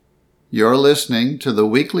You're listening to the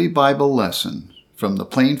weekly Bible lesson from the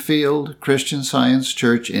Plainfield Christian Science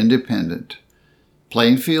Church Independent,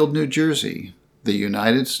 Plainfield, New Jersey, the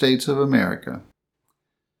United States of America.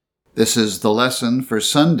 This is the lesson for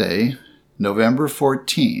Sunday, November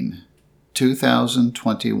 14,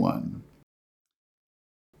 2021.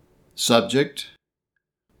 Subject: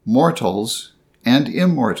 Mortals and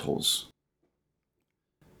Immortals.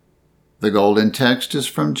 The golden text is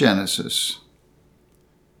from Genesis.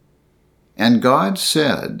 And God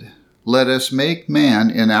said, "Let us make man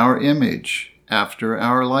in our image, after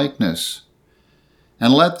our likeness,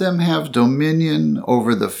 and let them have dominion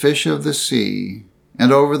over the fish of the sea,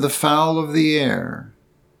 and over the fowl of the air,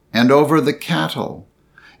 and over the cattle,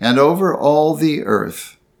 and over all the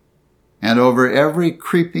earth, and over every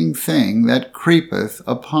creeping thing that creepeth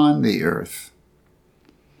upon the earth."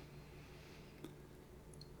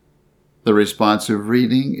 The responsive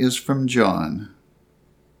reading is from John.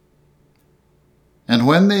 And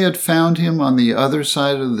when they had found him on the other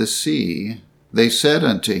side of the sea, they said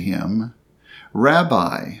unto him,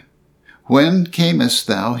 "Rabbi, when camest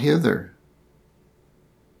thou hither?"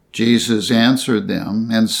 Jesus answered them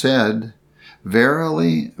and said,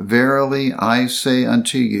 "Verily, verily, I say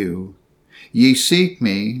unto you, ye seek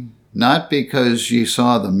me, not because ye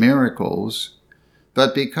saw the miracles,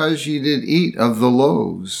 but because ye did eat of the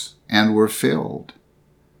loaves, and were filled.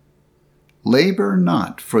 Labor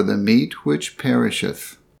not for the meat which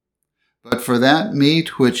perisheth, but for that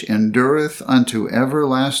meat which endureth unto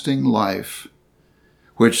everlasting life,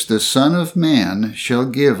 which the Son of Man shall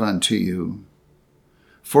give unto you.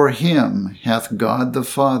 For him hath God the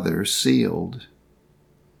Father sealed."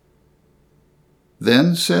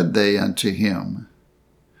 Then said they unto him,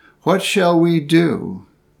 "What shall we do,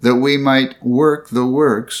 that we might work the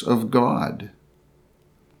works of God?"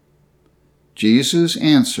 Jesus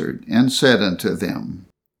answered and said unto them,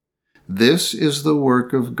 "This is the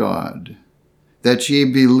work of God, that ye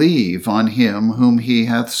believe on him whom he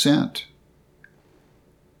hath sent."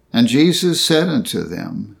 And Jesus said unto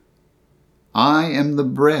them, "I am the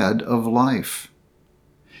bread of life.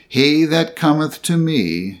 He that cometh to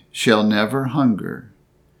me shall never hunger,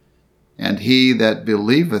 and he that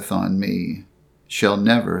believeth on me shall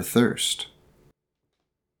never thirst."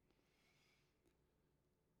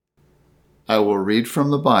 I will read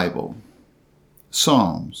from the Bible.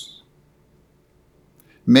 Psalms.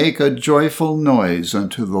 Make a joyful noise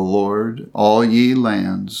unto the Lord, all ye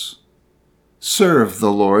lands. Serve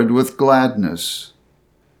the Lord with gladness.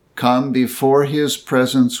 Come before his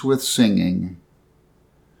presence with singing.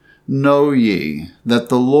 Know ye that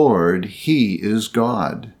the Lord, he is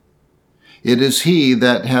God. It is he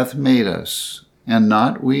that hath made us, and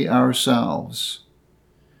not we ourselves.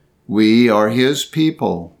 We are his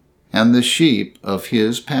people, and the sheep of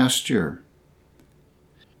his pasture.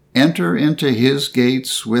 Enter into his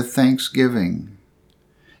gates with thanksgiving,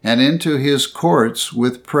 and into his courts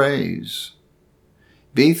with praise.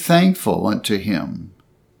 Be thankful unto him,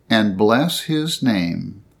 and bless his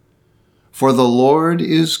name. For the Lord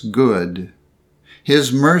is good,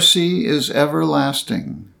 his mercy is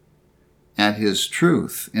everlasting, and his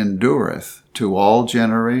truth endureth to all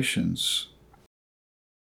generations.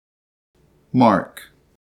 Mark.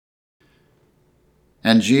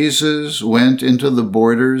 And Jesus went into the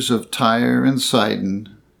borders of Tyre and Sidon,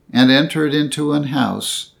 and entered into an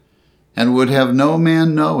house, and would have no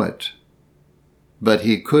man know it. But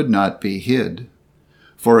he could not be hid.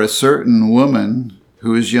 For a certain woman,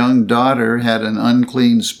 whose young daughter had an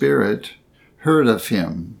unclean spirit, heard of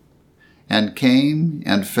him, and came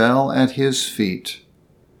and fell at his feet.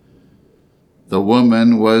 The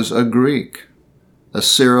woman was a Greek, a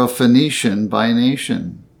Syrophoenician by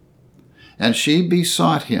nation. And she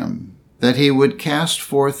besought him that he would cast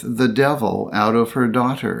forth the devil out of her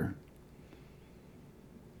daughter.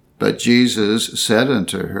 But Jesus said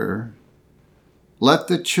unto her, "Let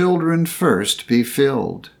the children first be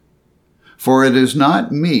filled, for it is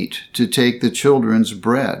not meet to take the children's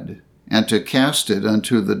bread and to cast it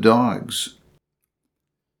unto the dogs."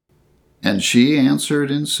 And she answered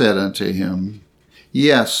and said unto him,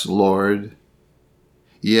 "Yes, Lord.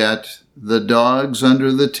 Yet the dogs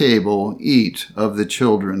under the table eat of the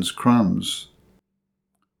children's crumbs."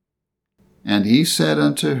 And he said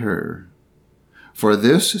unto her, "For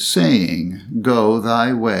this saying, go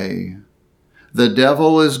thy way. The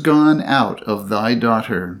devil is gone out of thy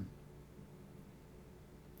daughter."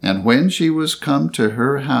 And when she was come to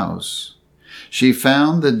her house, she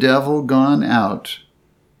found the devil gone out,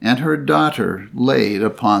 and her daughter laid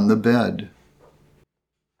upon the bed.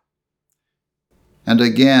 And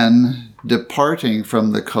again, departing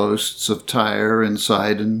from the coasts of Tyre and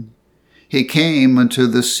Sidon, He came unto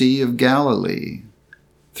the Sea of Galilee,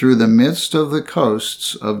 through the midst of the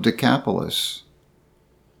coasts of Decapolis.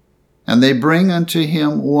 And they bring unto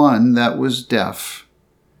him one that was deaf,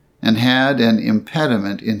 and had an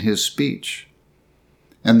impediment in his speech.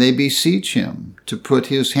 And they beseech him to put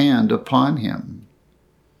his hand upon him.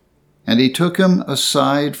 And he took him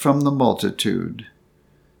aside from the multitude,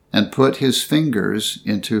 and put his fingers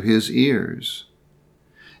into his ears.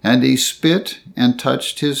 And he spit and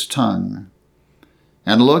touched his tongue.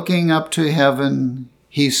 And looking up to heaven,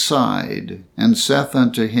 he sighed, and saith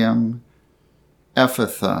unto him,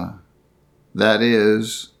 Ephphatha, that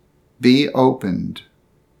is, be opened.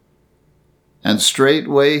 And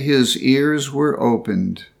straightway his ears were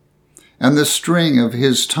opened, and the string of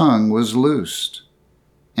his tongue was loosed,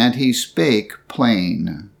 and he spake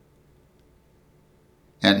plain.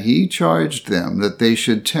 And he charged them that they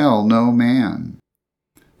should tell no man.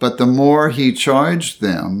 But the more he charged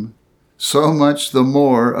them, so much the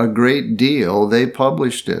more a great deal they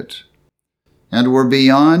published it, and were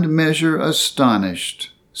beyond measure astonished,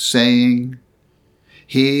 saying,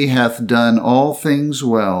 He hath done all things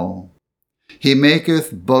well. He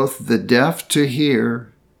maketh both the deaf to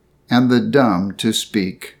hear, and the dumb to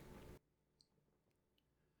speak.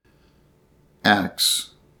 Acts.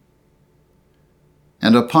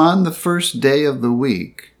 And upon the first day of the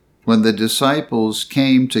week, when the disciples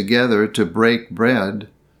came together to break bread,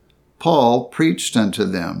 Paul preached unto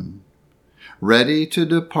them, ready to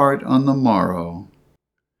depart on the morrow,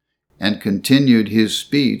 and continued his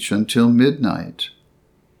speech until midnight.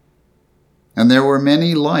 And there were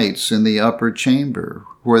many lights in the upper chamber,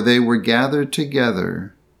 where they were gathered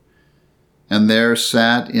together. And there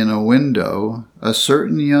sat in a window a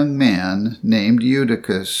certain young man named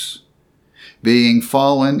Eutychus, being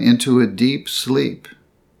fallen into a deep sleep.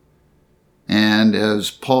 And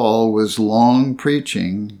as Paul was long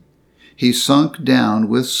preaching, he sunk down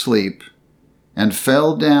with sleep, and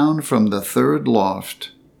fell down from the third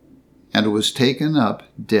loft, and was taken up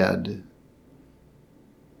dead.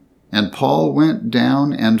 And Paul went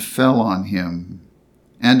down and fell on him,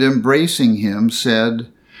 and embracing him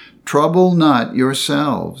said, Trouble not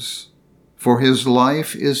yourselves, for his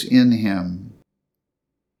life is in him.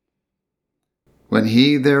 When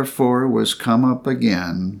he therefore was come up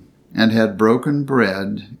again, and had broken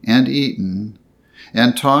bread, and eaten,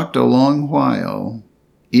 and talked a long while,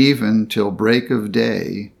 even till break of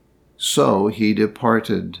day, so he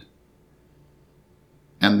departed.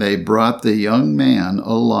 And they brought the young man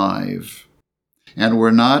alive, and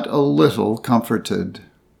were not a little comforted.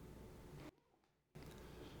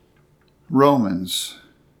 Romans.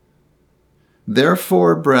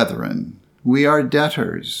 Therefore, brethren, we are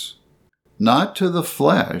debtors, not to the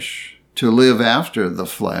flesh, to live after the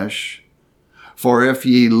flesh. For if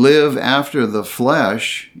ye live after the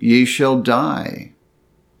flesh, ye shall die.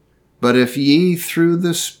 But if ye through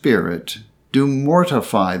the Spirit do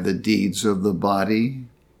mortify the deeds of the body,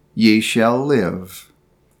 ye shall live.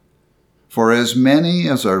 For as many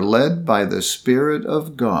as are led by the Spirit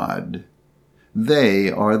of God, they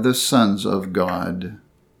are the sons of God.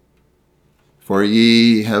 For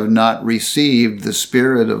ye have not received the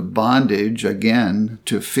spirit of bondage again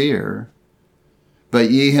to fear, but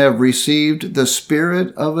ye have received the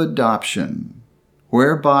Spirit of adoption,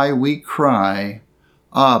 whereby we cry,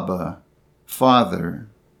 Abba, Father.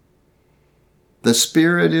 The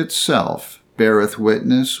Spirit itself beareth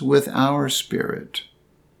witness with our spirit,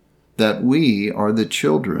 that we are the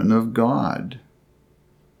children of God.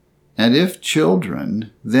 And if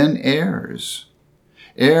children, then heirs,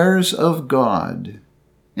 heirs of God,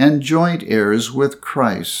 and joint heirs with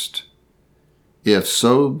Christ, if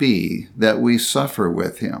so be that we suffer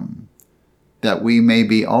with him, that we may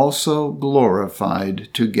be also glorified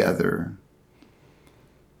together.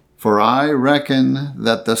 For I reckon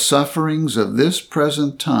that the sufferings of this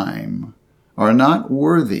present time are not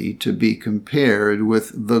worthy to be compared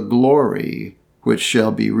with the glory which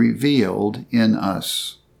shall be revealed in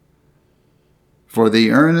us. For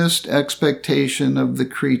the earnest expectation of the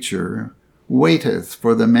creature waiteth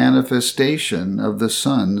for the manifestation of the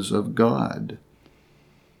sons of God.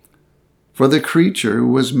 For the creature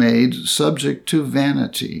was made subject to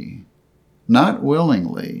vanity, not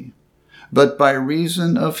willingly, but by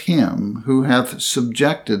reason of him who hath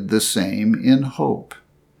subjected the same in hope,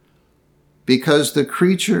 because the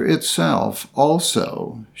creature itself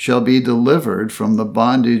also shall be delivered from the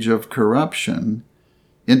bondage of corruption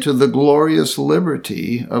into the glorious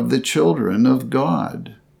liberty of the children of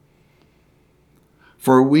God.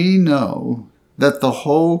 For we know that the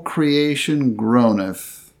whole creation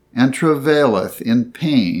groaneth and travaileth in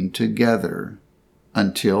pain together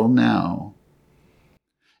until now.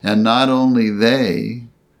 And not only they,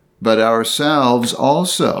 but ourselves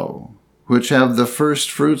also, which have the first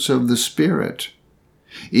fruits of the Spirit,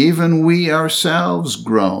 even we ourselves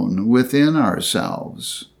groan within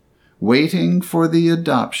ourselves, waiting for the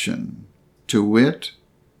adoption, to wit,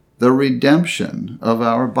 the redemption of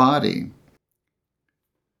our body.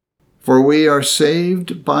 For we are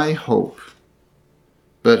saved by hope.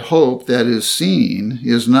 But hope that is seen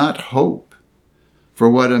is not hope. For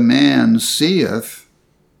what a man seeth,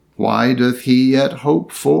 why doth he yet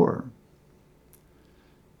hope for?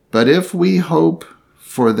 But if we hope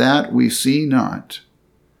for that we see not,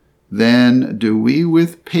 then do we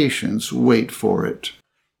with patience wait for it.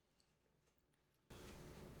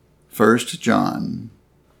 1 John.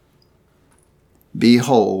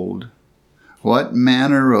 Behold, what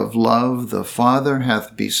manner of love the Father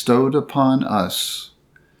hath bestowed upon us,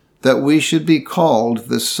 that we should be called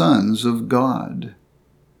the sons of God.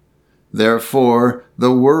 Therefore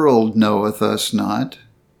the world knoweth us not,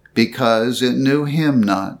 because it knew him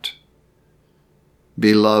not.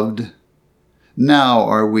 Beloved, now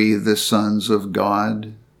are we the sons of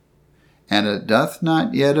God, and it doth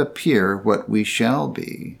not yet appear what we shall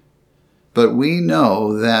be. But we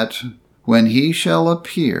know that when he shall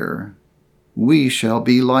appear, we shall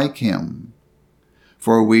be like him,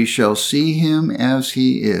 for we shall see him as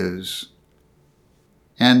he is.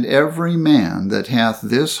 And every man that hath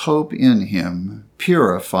this hope in him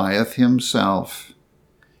purifieth himself,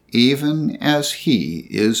 even as he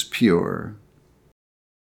is pure.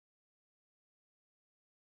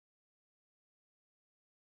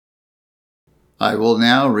 I will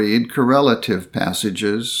now read correlative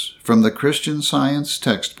passages from the Christian Science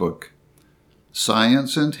textbook,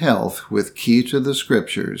 Science and Health with Key to the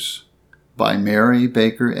Scriptures, by Mary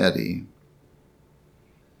Baker Eddy.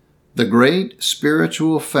 The great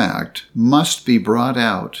spiritual fact must be brought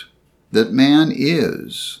out that man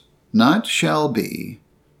is, not shall be,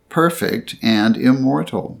 perfect and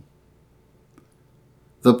immortal.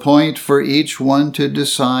 The point for each one to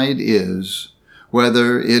decide is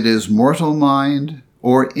whether it is mortal mind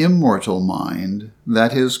or immortal mind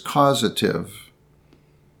that is causative.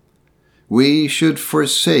 We should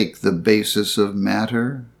forsake the basis of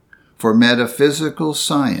matter for metaphysical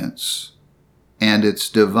science and its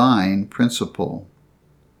divine principle.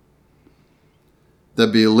 The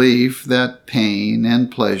belief that pain and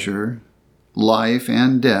pleasure, life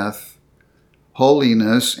and death,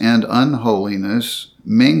 holiness and unholiness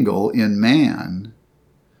mingle in man,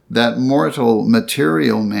 that mortal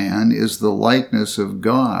material man is the likeness of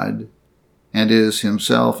God and is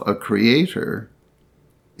himself a creator,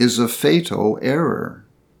 is a fatal error.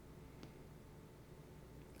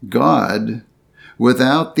 God,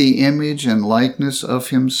 without the image and likeness of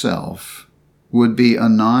himself, would be a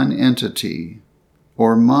non-entity,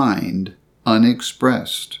 or mind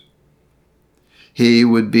unexpressed. He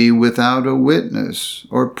would be without a witness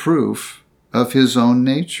or proof of his own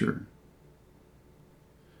nature.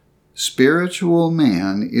 Spiritual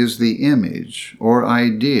man is the image or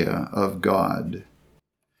idea of God,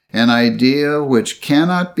 an idea which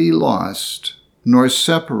cannot be lost nor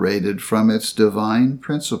separated from its divine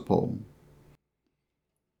principle.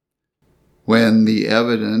 When the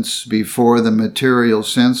evidence before the material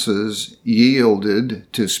senses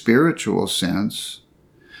yielded to spiritual sense,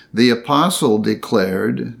 the apostle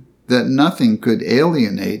declared that nothing could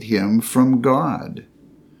alienate him from God,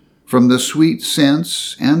 from the sweet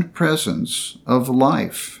sense and presence of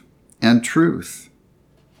life and truth.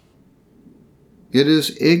 It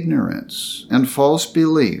is ignorance and false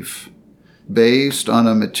belief based on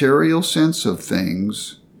a material sense of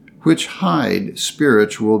things which hide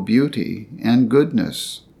spiritual beauty and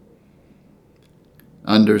goodness.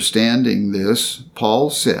 Understanding this, Paul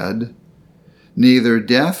said, "Neither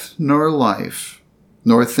death nor life,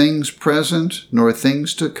 nor things present nor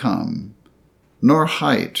things to come, nor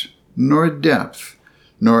height, nor depth,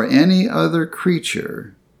 nor any other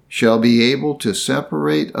creature shall be able to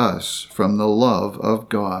separate us from the love of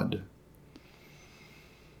God."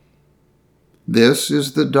 This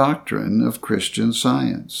is the doctrine of Christian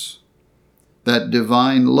Science, that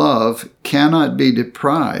divine love cannot be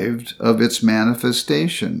deprived of its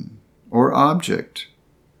manifestation or object,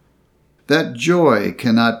 that joy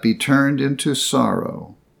cannot be turned into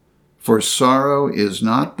sorrow, for sorrow is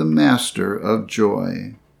not the master of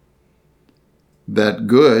joy, that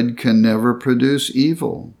good can never produce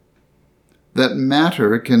evil, that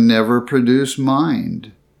matter can never produce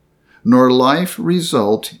mind, nor life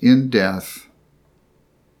result in death.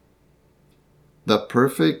 The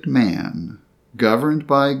perfect man, governed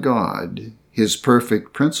by God, his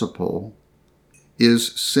perfect principle,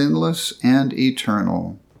 is sinless and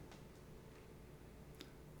eternal.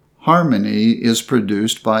 Harmony is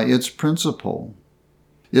produced by its principle,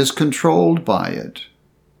 is controlled by it,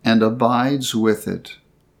 and abides with it.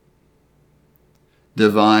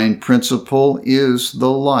 Divine principle is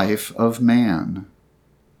the life of man.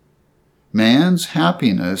 Man's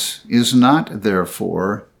happiness is not,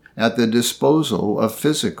 therefore, at the disposal of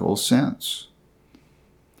physical sense.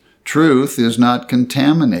 Truth is not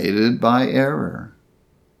contaminated by error.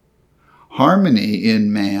 Harmony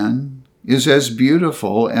in man is as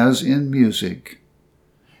beautiful as in music,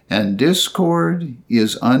 and discord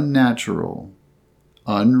is unnatural,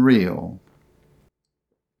 unreal.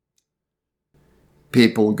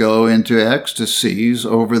 People go into ecstasies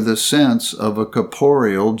over the sense of a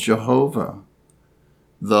corporeal Jehovah,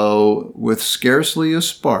 though with scarcely a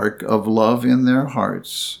spark of love in their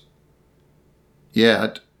hearts.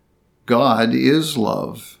 Yet, God is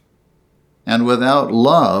love, and without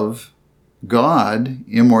love, God,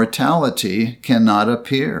 immortality, cannot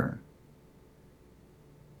appear.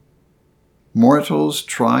 Mortals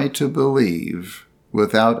try to believe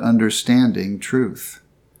without understanding truth,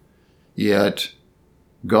 yet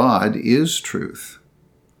God is truth.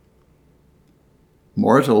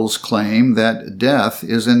 Mortals claim that death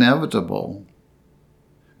is inevitable,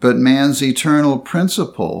 but man's eternal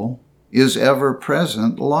principle is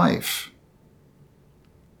ever-present life.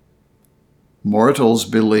 Mortals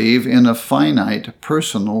believe in a finite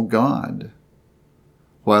personal God,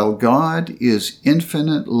 while God is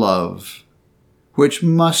infinite love, which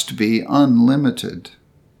must be unlimited.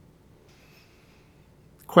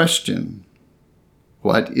 Question: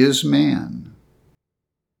 what is man?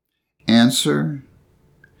 Answer: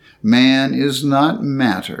 man is not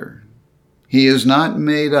matter. He is not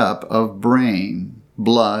made up of brain,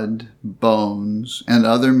 blood, bones, and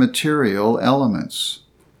other material elements.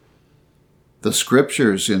 The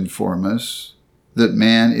Scriptures inform us that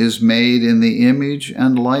man is made in the image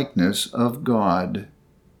and likeness of God.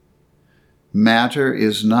 Matter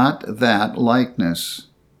is not that likeness.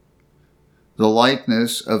 The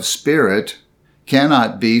likeness of spirit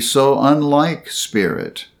cannot be so unlike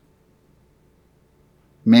spirit.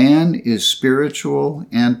 Man is spiritual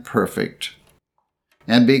and perfect,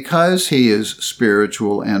 and because he is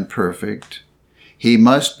spiritual and perfect, he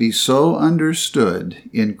must be so understood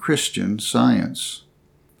in Christian science.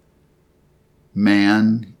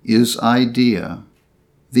 Man is idea,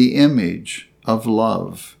 the image of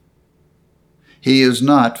love. He is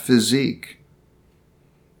not physique.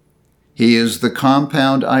 He is the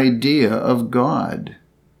compound idea of God,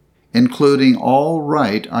 including all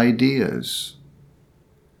right ideas.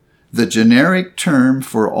 The generic term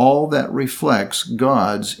for all that reflects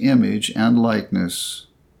God's image and likeness.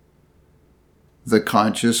 The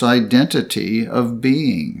conscious identity of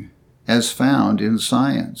being, as found in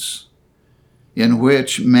science, in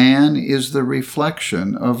which man is the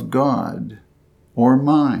reflection of God, or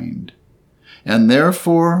mind, and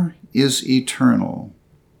therefore is eternal.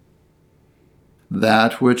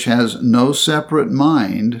 That which has no separate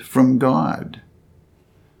mind from God.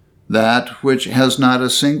 That which has not a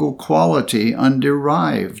single quality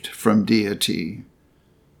underived from deity.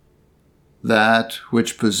 That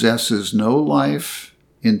which possesses no life,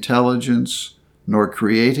 intelligence, nor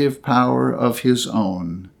creative power of his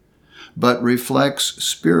own, but reflects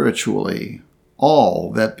spiritually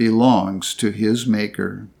all that belongs to his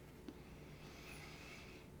Maker.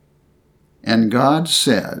 And God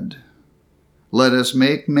said, "Let us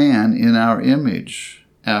make man in our image,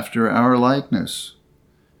 after our likeness,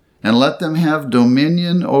 and let them have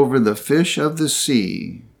dominion over the fish of the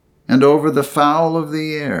sea, and over the fowl of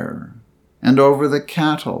the air, and over the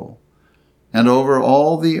cattle, and over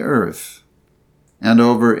all the earth, and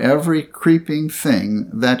over every creeping thing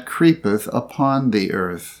that creepeth upon the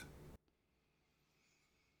earth."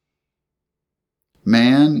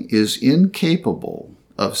 Man is incapable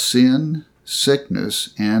of sin,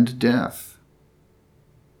 sickness, and death.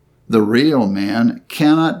 The real man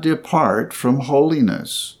cannot depart from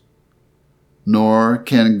holiness, nor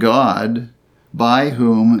can God, by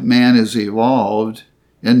whom man is evolved,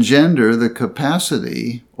 engender the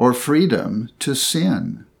capacity or freedom to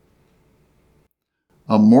sin.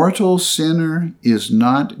 A mortal sinner is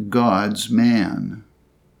not God's man.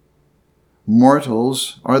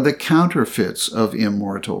 Mortals are the counterfeits of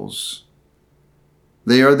immortals.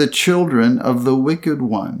 They are the children of the wicked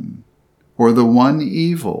one, or the one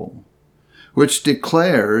evil, which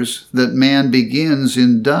declares that man begins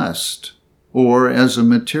in dust, or as a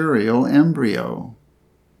material embryo.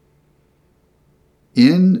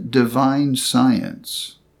 In divine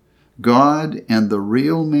science, God and the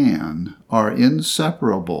real man are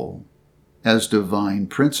inseparable as divine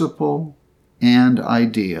principle and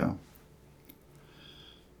idea.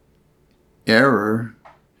 Error,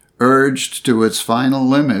 urged to its final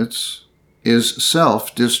limits, is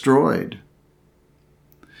self-destroyed.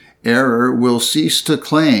 Error will cease to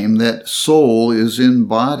claim that soul is in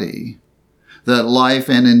body, that life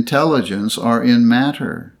and intelligence are in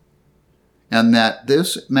matter, and that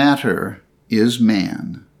this matter is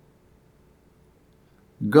man.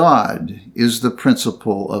 God is the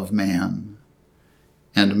principle of man,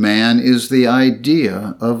 and man is the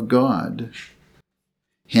idea of God.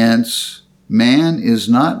 Hence, man is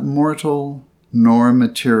not mortal nor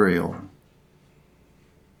material.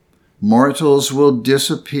 Mortals will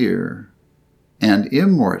disappear, and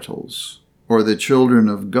immortals, or the children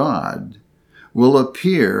of God, will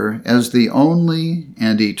appear as the only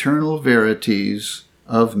and eternal verities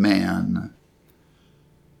of man.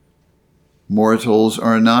 Mortals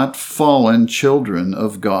are not fallen children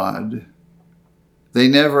of God. They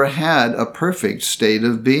never had a perfect state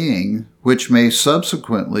of being, which may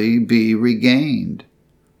subsequently be regained.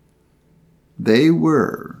 They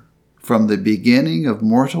were, from the beginning of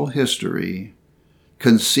mortal history,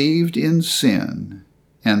 conceived in sin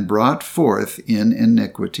and brought forth in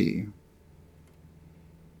iniquity.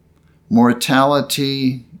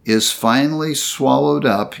 Mortality is finally swallowed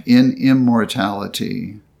up in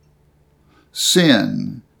immortality.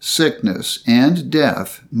 Sin, sickness, and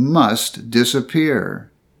death must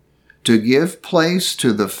disappear to give place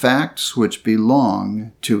to the facts which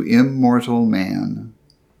belong to immortal man.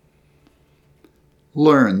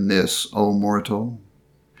 Learn this, O mortal,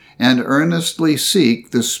 and earnestly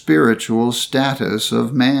seek the spiritual status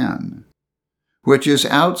of man, which is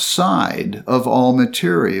outside of all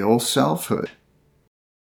material selfhood.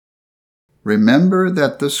 Remember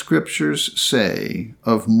that the Scriptures say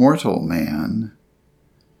of mortal man,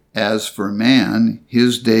 "As for man,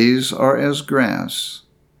 his days are as grass.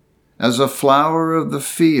 As a flower of the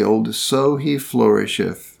field, so he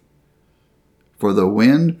flourisheth. For the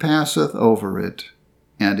wind passeth over it,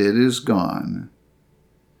 and it is gone,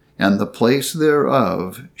 and the place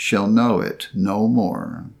thereof shall know it no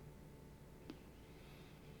more."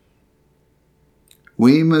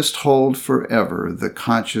 We must hold forever the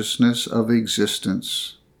consciousness of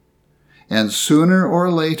existence, and sooner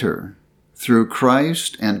or later, through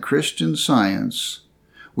Christ and Christian Science,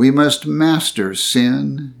 we must master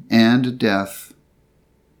sin and death.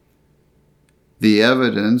 The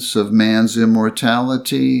evidence of man's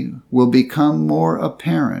immortality will become more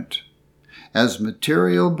apparent as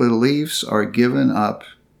material beliefs are given up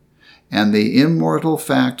and the immortal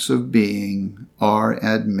facts of being are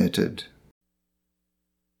admitted.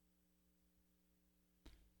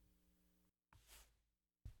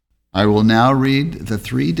 I will now read the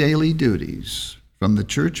 3 daily duties from the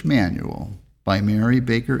Church Manual by Mary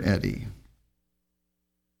Baker Eddy.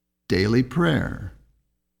 Daily Prayer.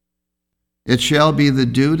 It shall be the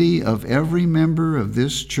duty of every member of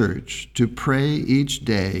this church to pray each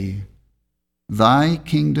day, "Thy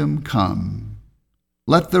kingdom come.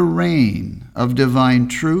 Let the reign of divine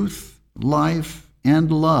truth, life, and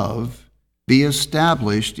love be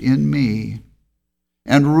established in me,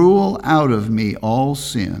 and rule out of me all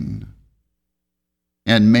sin.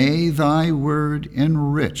 And may thy word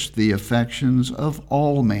enrich the affections of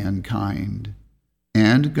all mankind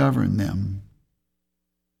and govern them."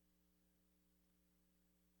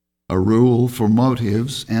 A rule for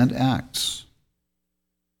motives and acts.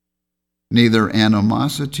 Neither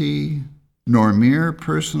animosity nor mere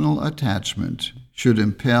personal attachment should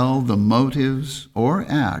impel the motives or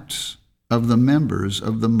acts of the members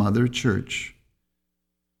of the Mother Church.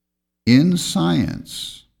 In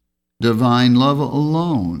science, divine love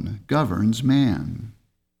alone governs man,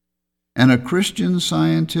 and a Christian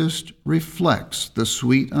scientist reflects the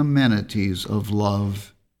sweet amenities of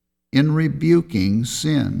love in rebuking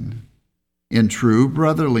sin, in true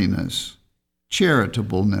brotherliness,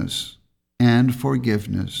 charitableness, and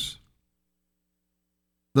forgiveness.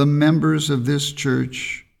 The members of this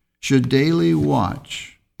church should daily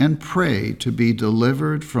watch and pray to be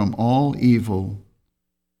delivered from all evil,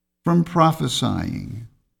 from prophesying,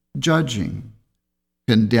 judging,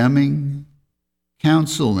 condemning,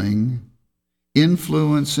 counseling,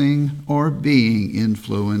 influencing, or being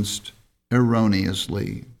influenced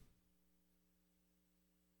erroneously.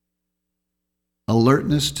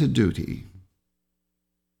 Alertness to duty.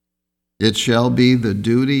 It shall be the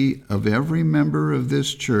duty of every member of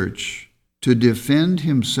this church to defend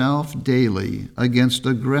himself daily against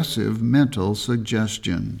aggressive mental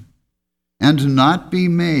suggestion, and not be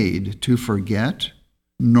made to forget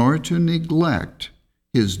nor to neglect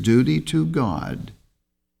his duty to God,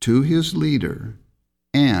 to his leader,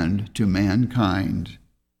 and to mankind.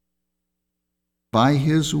 By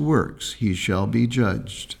his works he shall be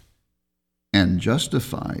judged. and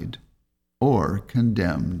justified or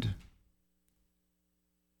condemned.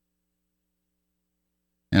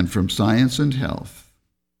 And from Science and Health,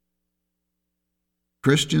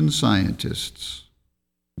 Christian Scientists,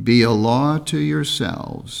 be a law to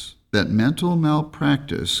yourselves that mental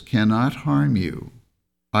malpractice cannot harm you,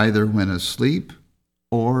 either when asleep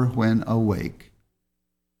or when awake.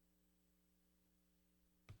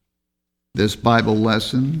 This Bible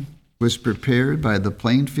lesson was prepared by the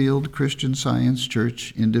Plainfield Christian Science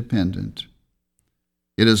Church Independent.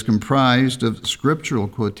 It is comprised of scriptural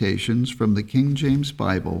quotations from the King James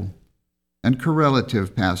Bible and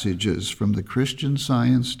correlative passages from the Christian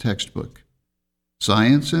Science textbook,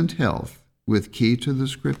 Science and Health with Key to the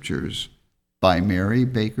Scriptures by Mary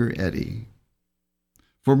Baker Eddy.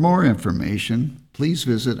 For more information, please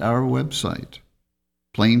visit our website,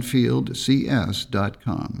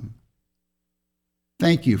 plainfieldcs.com.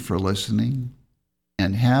 Thank you for listening,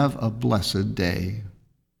 and have a blessed day.